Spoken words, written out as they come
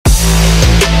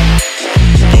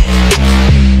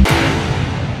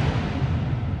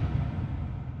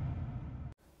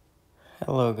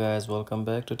Hello guys, welcome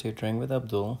back to Tutoring with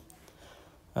Abdul.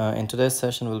 In today's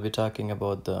session, we'll be talking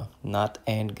about the not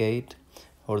AND gate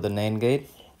or the NAND gate.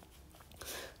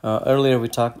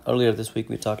 Earlier this week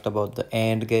we talked about the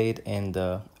AND gate and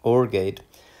the OR gate.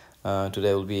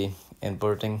 Today we'll be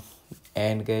inverting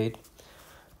AND gate.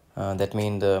 That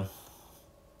means the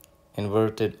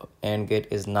inverted AND gate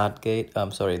is not gate. The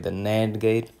NAND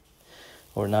gate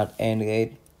or not AND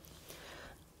gate.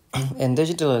 In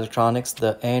digital electronics,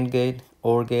 the AND gate,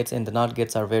 OR gates, and the NOT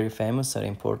gates are very famous and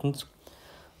important.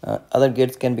 Other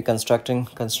gates can be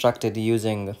constructed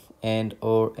using AND,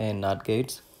 OR, and NOT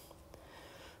gates.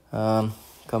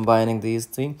 Combining these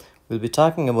three, we'll be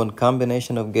talking about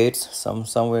combination of gates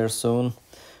somewhere soon,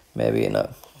 maybe in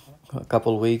a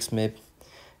couple weeks, maybe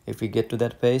if we get to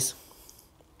that pace.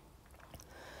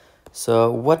 So,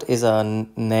 what is a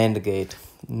NAND gate?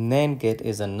 NAND gate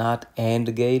is a not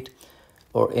AND gate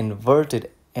or inverted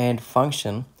AND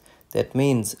function. That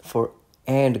means for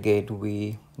AND gate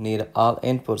we need all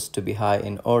inputs to be high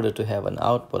in order to have an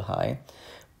output high,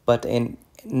 but in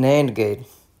NAND gate,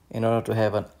 in order to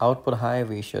have an output high,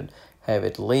 we should have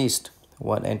at least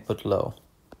one input low.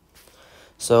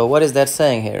 So what is that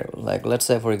saying here? Like, let's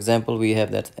say for example we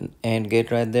have that AND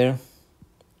gate right there.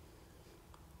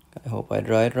 I hope I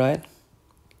draw it right.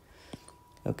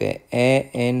 Okay,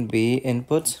 A and B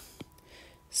inputs,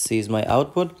 C is my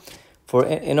output.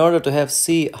 In order to have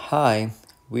C high,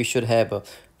 we should have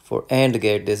for AND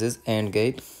gate, this is AND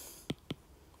gate,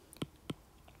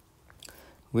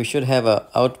 we should have a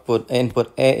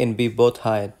input A and B both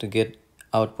high to get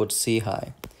output C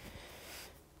high.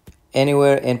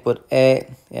 Anywhere input A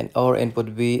or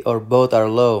input B or both are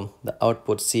low, the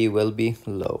output C will be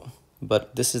low.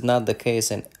 But this is not the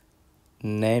case in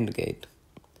NAND gate.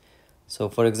 So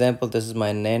for example, this is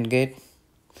my NAND gate.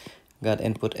 Got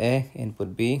input A,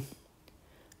 input B,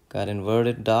 got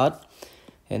inverted dot,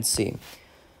 and C.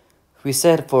 We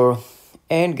said for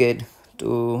AND gate,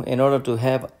 in order to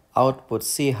have output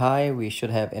C high, we should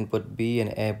have input B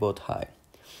and A both high.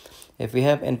 If we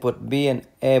have input B and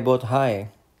A both high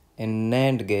in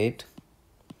NAND gate,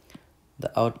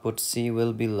 the output C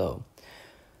will be low.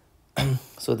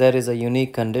 So that is a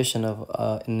unique condition of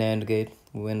NAND gate.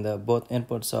 When all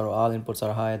inputs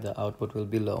are high, the output will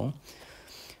be low.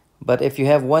 But if you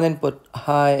have one input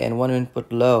high and one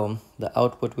input low, the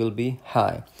output will be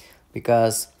high,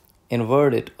 because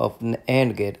inverted of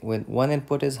AND gate, when one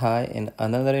input is high and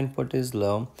another input is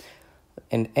low,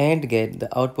 in AND gate the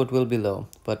output will be low.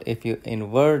 But if you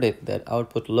invert it, that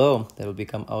output low, that will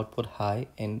become output high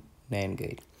in NAND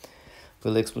gate.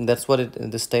 We'll explain. That's what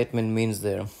the statement means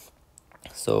there.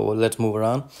 So let's move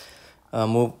around.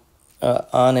 Move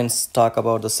on and talk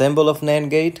about the symbol of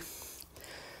NAND gate.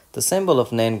 The symbol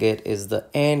of NAND gate is the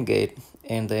AND gate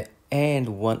and the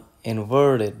AND one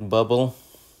inverted bubble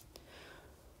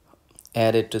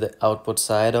added to the output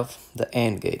side of the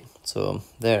AND gate. So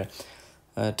there,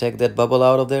 take that bubble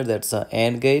out of there, that's an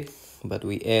AND gate, but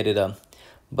we added a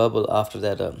bubble after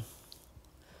that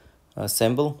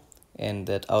symbol, and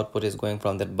that output is going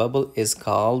from that bubble is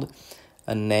called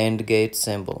a NAND gate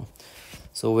symbol.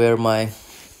 So where my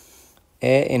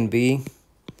A and B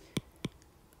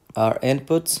are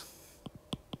inputs,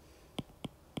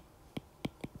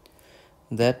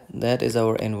 that is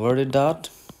our inverted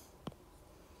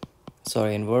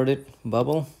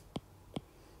bubble.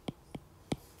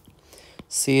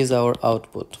 C is our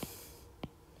output.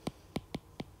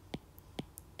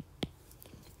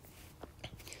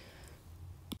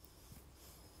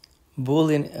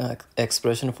 Boolean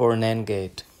expression for NAND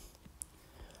gate.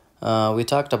 We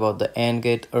talked about the AND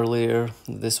gate earlier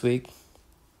this week.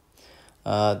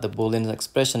 The Boolean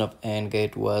expression of AND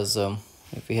gate was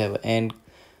if we have an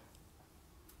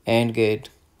AND gate,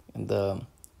 the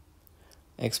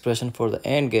expression for the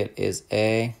AND gate is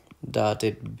A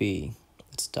dotted B.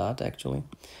 It's dot actually.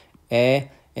 A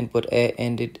input A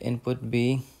ended input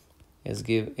B is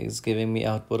giving me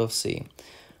output of C,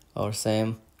 or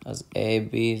same as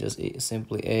AB, just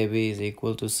simply AB is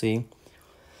equal to C.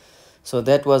 So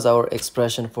that was our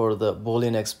expression for the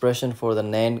Boolean expression for the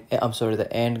the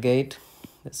AND gate.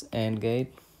 This AND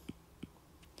gate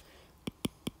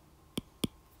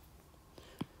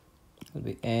will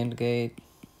be AND gate.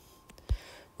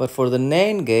 But for the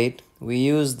NAND gate, we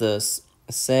use the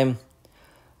same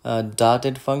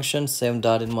dotted function, same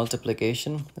dotted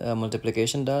multiplication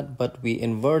dot, but we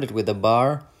invert it with a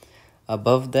bar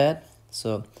above that.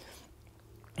 So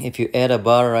if you add a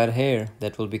bar right here,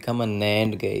 that will become a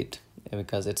NAND gate,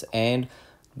 because it's AND,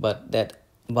 but that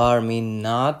bar mean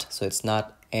not, so it's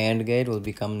not AND gate, will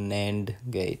become NAND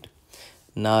gate,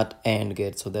 not AND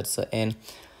gate. So that's a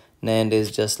NAND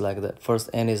is just like that. First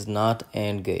N is not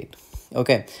AND gate.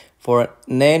 Okay, for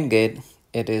NAND gate,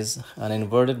 it is an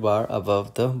inverted bar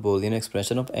above the Boolean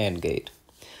expression of AND gate.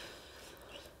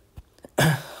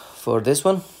 For this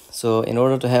one, so in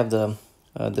order to have the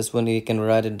this one, you can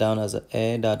write it down as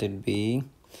a dotted B,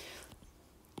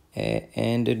 A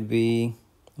ended B.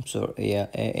 I'm sorry, yeah,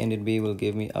 A ended B will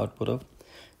give me output of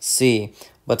C.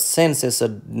 But since it's a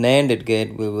NAND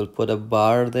gate, we will put a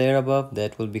bar there above.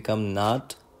 That will become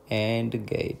not AND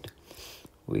gate.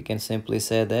 We can simply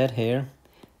say that here,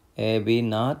 AB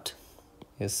not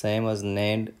is same as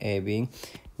NAND AB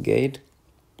gate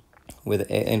with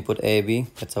input AB.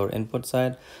 That's our input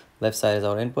side. Left side is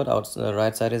our input.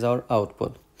 Right side is our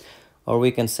output. Or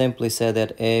we can simply say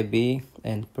that AB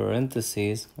in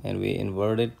parentheses, and we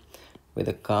invert it with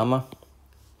a comma,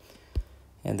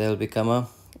 and that will become a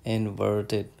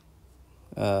inverted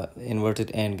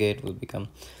AND gate. Will become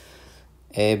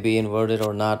AB inverted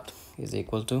or not is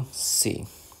equal to C.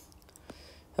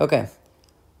 Okay,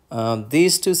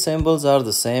 these two symbols are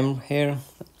the same here.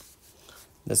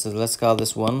 Let's call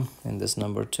this 1 and this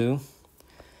number 2.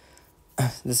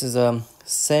 This is a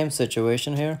same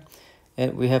situation here,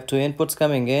 and we have two inputs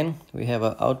coming in. We have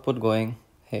an output going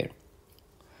here.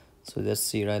 So let's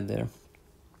see right there.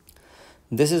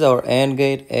 This is our AND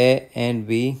gate, A and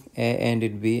B, A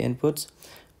and B inputs,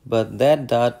 but that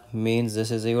dot means this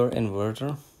is your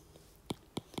inverter.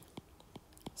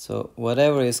 So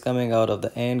whatever is coming out of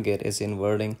the AND gate is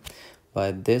inverting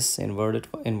by this inverter,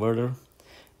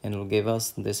 and it will give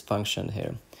us this function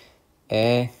here,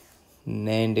 A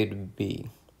NAND B.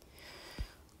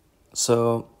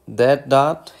 So that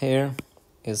dot here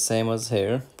is same as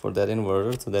here for that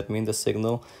inverter. So that means the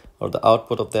signal or the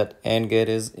output of that AND gate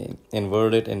is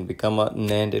inverted and become a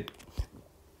NAND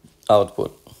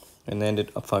output, a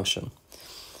NAND function.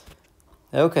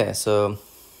 Okay, so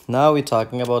now we're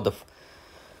talking about the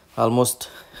almost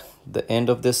the end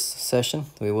of this session.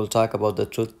 We will talk about the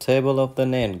truth table of the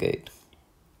NAND gate.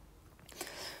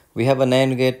 We have a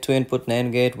NAND gate, 2-input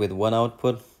NAND gate with 1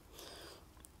 output.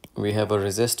 We have a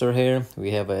resistor here.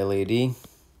 We have a LED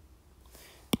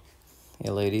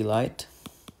light,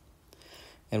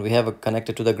 and we have a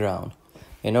connected to the ground.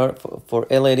 In order for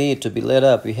LED to be lit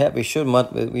up, we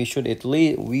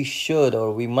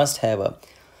must have a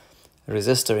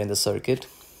resistor in the circuit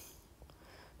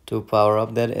to power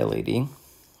up that LED.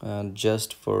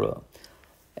 Just for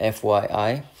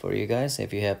FYI for you guys,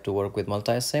 if you have to work with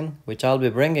multisim, which I'll be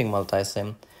bringing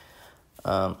multisim.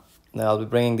 I'll be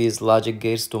bringing these logic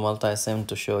gates to multisim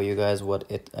to show you guys what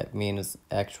it means,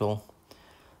 actual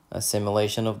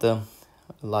simulation of the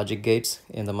logic gates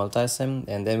in the multisim.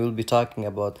 And then we'll be talking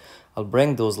about, I'll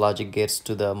bring those logic gates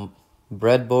to the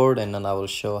breadboard, and then I will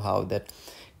show how that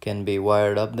can be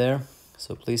wired up there.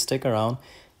 So please stick around,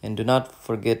 and do not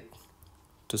forget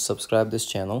to subscribe this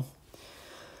channel.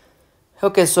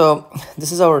 Okay, so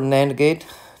this is our NAND gate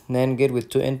with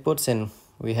 2 inputs, and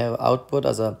we have output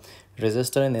as a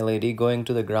resistor and LED going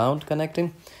to the ground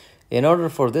connecting. In order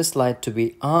for this light to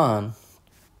be on,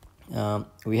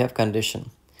 we have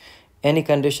condition. Any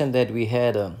condition that we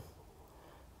had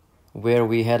where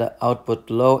we had an output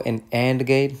low in AND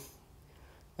gate,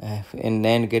 in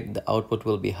NAND gate the output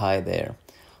will be high there.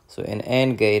 So in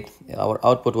AND gate our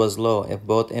output was low if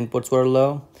both inputs were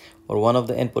low or one of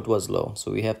the input was low.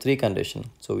 So we have 3 conditions.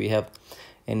 So we have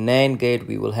in NAND gate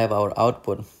we will have our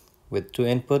output with 2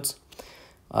 inputs.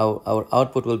 Our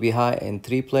output will be high in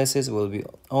 3 places, will be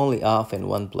only off in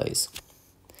 1 place,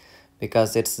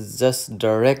 because it's just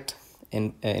direct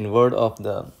invert of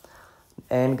the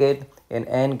AND gate. In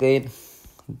AND gate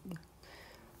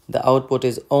the output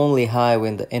is only high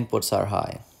when the inputs are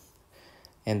high,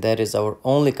 and that is our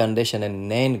only condition. In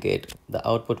NAND gate the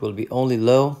output will be only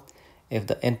low if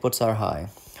the inputs are high.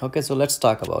 Okay, so let's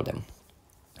talk about them.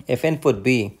 If input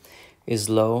B is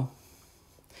low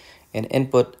and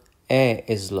input A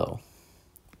is low,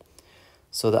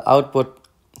 so the output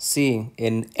C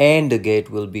in AND gate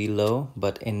will be low,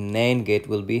 but in NAND gate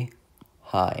will be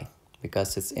high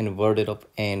because it's inverted of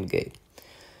AND gate.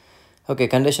 Okay,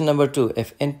 condition number 2,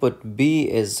 if input B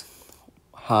is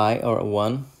high or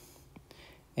 1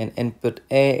 and input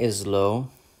A is low,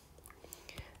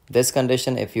 this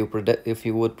condition, if you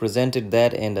would present it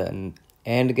that in the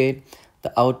AND gate,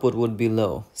 the output would be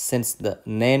low. Since the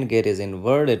NAND gate is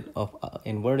inverted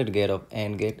gate of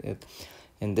AND gate,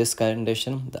 in this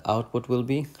condition the output will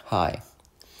be high.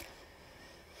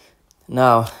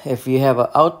 Now if we have a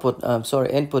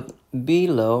input B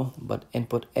low but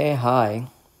input A high,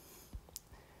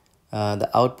 the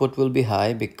output will be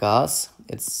high because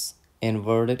it's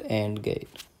inverted AND gate.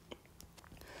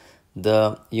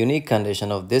 The unique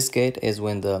condition of this gate is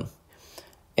when the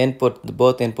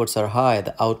both inputs are high,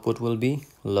 the output will be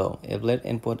low. If let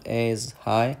input A is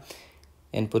high,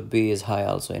 input B is high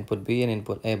also. Input B and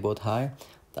input A both high,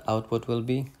 the output will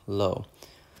be low.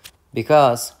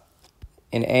 Because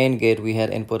in AND gate we had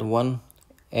input 1,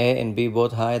 A and B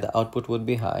both high, the output would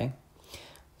be high.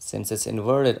 Since it's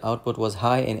inverted, output was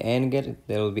high in AND gate,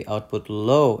 there will be output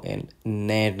low in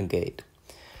NAND gate.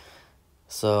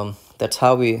 So that's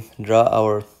how we draw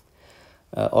our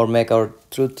or make our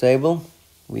truth table.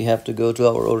 We have to go to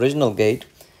our original gate,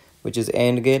 which is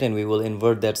AND gate, and we will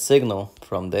invert that signal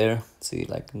from there. See,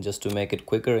 like, just to make it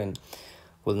quicker and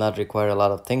will not require a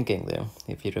lot of thinking there.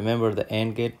 If you remember the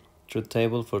AND gate truth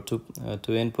table for two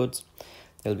inputs,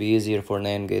 it'll be easier for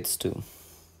NAND gates too.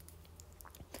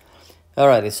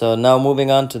 Alrighty, so now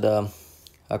moving on to the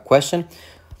question.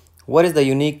 What is the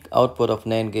unique output of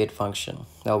NAND gate function?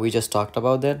 Now we just talked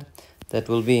about that. That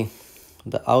will be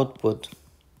the output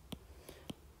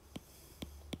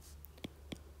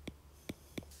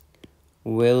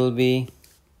will be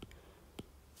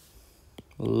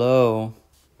low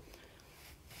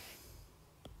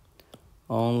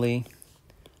only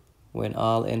when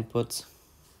all inputs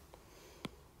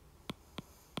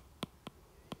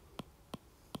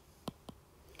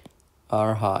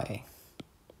are high.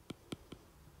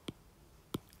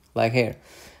 Like here,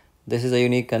 this is a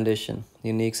unique condition,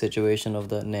 unique situation of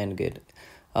the NAND gate.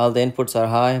 All the inputs are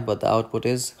high, but the output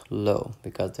is low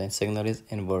because the signal is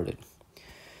inverted.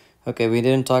 Okay, we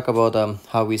didn't talk about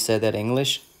how we say that in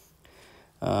English,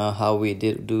 how we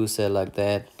do say like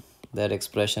that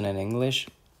expression in English.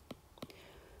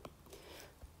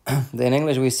 Then in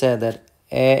English we said that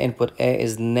input A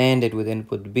is NANDed with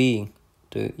input B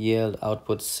to yield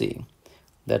output C.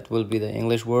 That will be the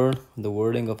English word, the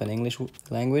wording of an English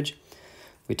language.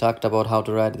 We talked about how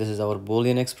to write, this is our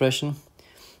Boolean expression.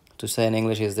 To say in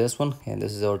English is this one, and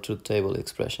this is our truth table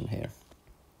expression here.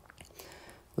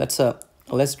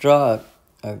 Let's draw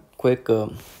a quick 3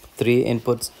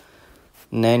 inputs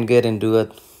NAND gate and do a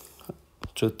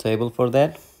truth table for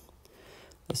that.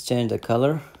 Let's change the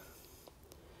color.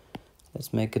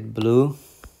 Let's make it blue.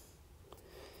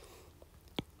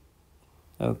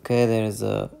 Okay, there is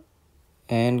a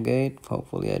AND gate.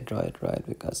 Hopefully I draw it right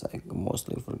because I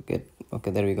mostly forget.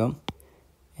 Okay, there we go.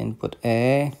 Input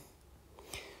A,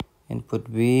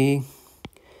 input B,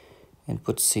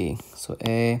 input C. So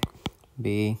A,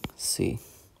 B, C.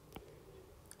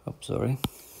 Oh, sorry.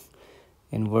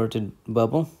 Inverted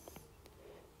bubble.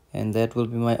 And that will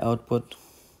be my output.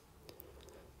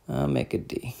 Make it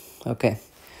D. Okay.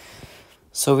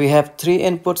 So we have 3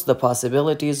 inputs. The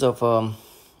possibilities of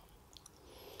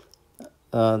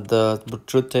the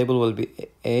truth table will be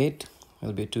 8. It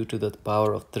will be 2 to the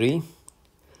power of 3.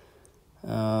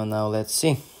 Now let's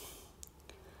see.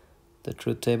 The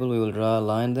truth table, we will draw a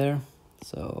line there.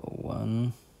 So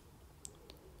 1.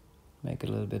 Make it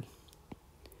a little bit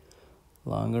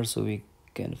longer so we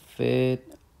can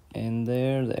fit in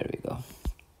there. There we go.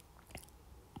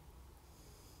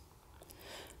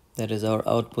 That is our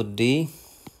output D.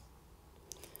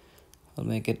 I'll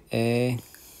make it A.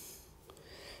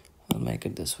 I'll make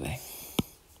it this way.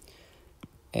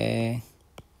 A,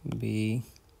 B,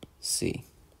 C.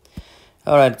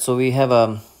 Alright, so we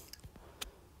have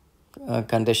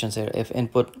conditions here. If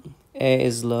input A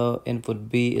is low, input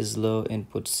B is low,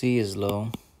 input C is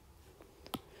low.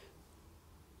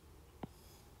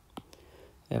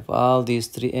 If all these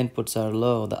 3 inputs are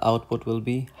low, the output will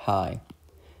be high.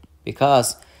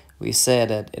 Because we said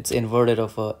that it's inverted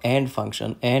of a AND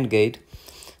function, AND gate.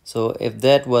 So if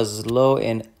that was low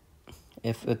in,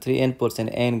 if 3 inputs in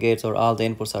AND gates or all the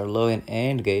inputs are low in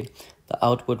AND gate, the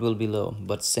output will be low.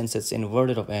 But since it's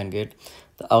inverted of AND gate,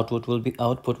 the output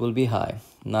will be high.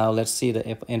 Now let's see the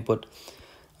if input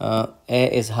A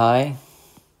is high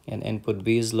and input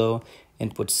B is low,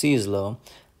 input C is low,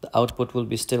 the output will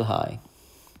be still high.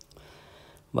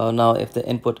 But now if the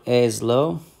input A is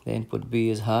low, the input B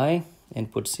is high,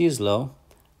 input C is low,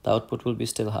 the output will be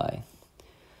still high.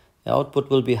 The output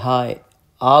will be high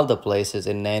all the places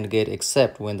in NAND gate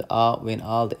except when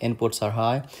all the inputs are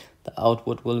high, the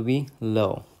output will be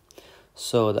low.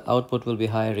 So the output will be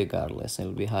high regardless. It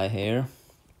will be high here.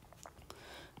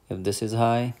 If this is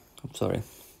high, I'm sorry.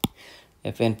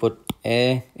 If input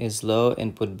A is low,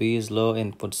 input B is low,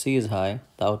 input C is high,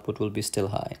 the output will be still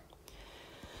high.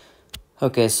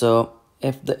 Okay, so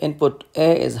if the input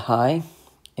A is high,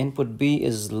 input B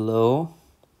is low,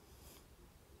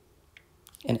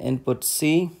 and input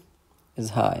C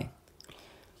is high,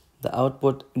 the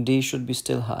output D should be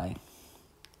still high.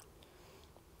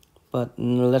 But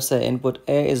let's say input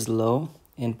A is low,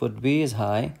 input B is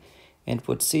high,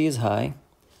 input C is high,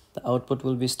 the output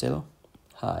will be still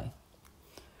high,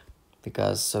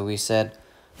 because so we said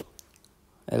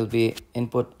it'll be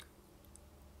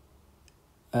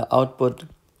output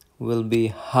will be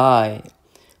high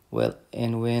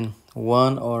when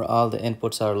one or all the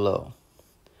inputs are low.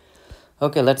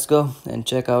 Okay, let's go and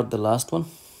check out the last one.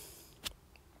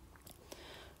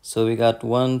 So we got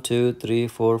 1, 2, 3,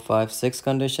 4, 5, 6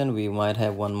 condition. We might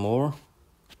have one more.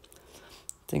 I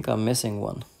think I'm missing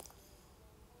one.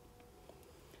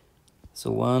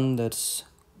 So 1, that's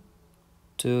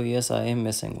 2. Yes, I am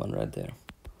missing one right there.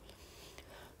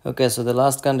 Okay, so the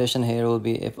last condition here will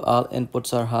be if all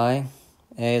inputs are high,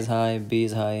 A is high, B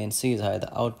is high, and C is high,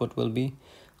 the output will be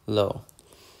low.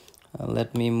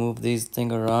 Let me move these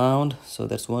things around. So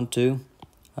that's 1, 2.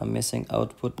 I'm missing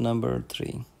output number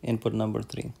 3, input number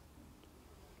 3.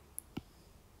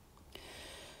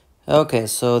 Okay,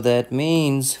 so that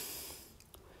means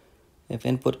if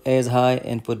input A is high,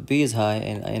 input B is high,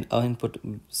 and input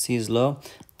C is low,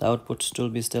 the output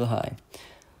should be still high.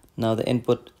 Now the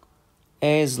input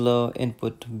A is low,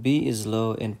 input B is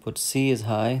low, input C is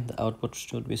high, the output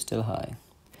should be still high.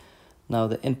 Now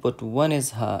the input 1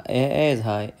 is high, A is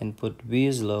high, input B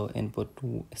is low, input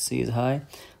C is high,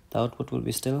 the output will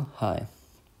be still high.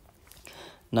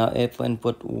 Now if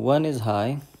input 1 is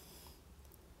high,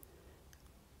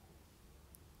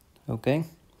 okay,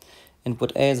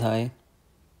 input A is high,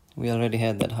 we already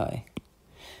had that high.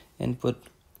 Input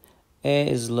A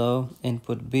is low,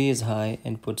 input B is high,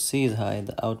 input C is high,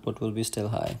 the output will be still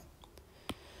high.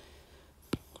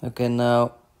 Okay,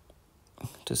 now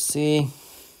to see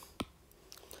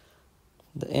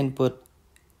the input,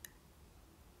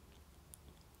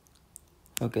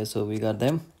 okay, so we got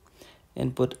them.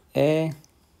 Input A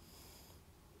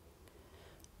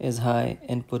is high,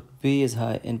 input B is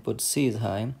high, input C is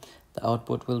high, the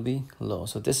output will be low.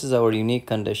 So this is our unique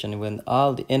condition. When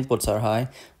all the inputs are high,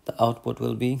 the output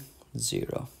will be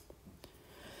 0.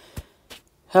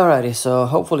 Alrighty, so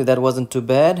hopefully that wasn't too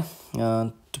bad.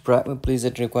 Please,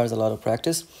 it requires a lot of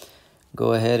practice.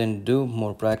 Go ahead and do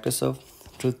more practice of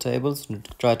truth tables.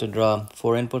 Try to draw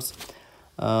 4 inputs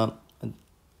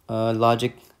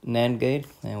logic NAND gate,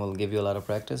 and we'll give you a lot of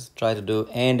practice. Try to do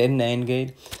AND in NAND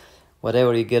gate.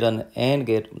 Whatever you get on AND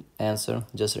gate answer,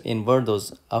 just invert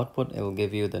those output, it will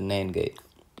give you the NAND gate.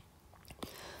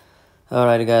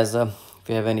 Alright guys, if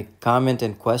you have any comment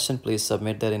and question, please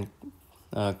submit that in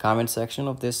comment section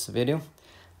of this video.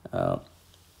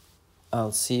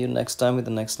 I'll see you next time with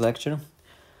the next lecture,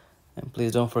 and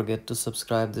please don't forget to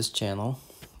subscribe this channel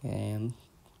and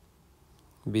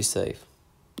be safe.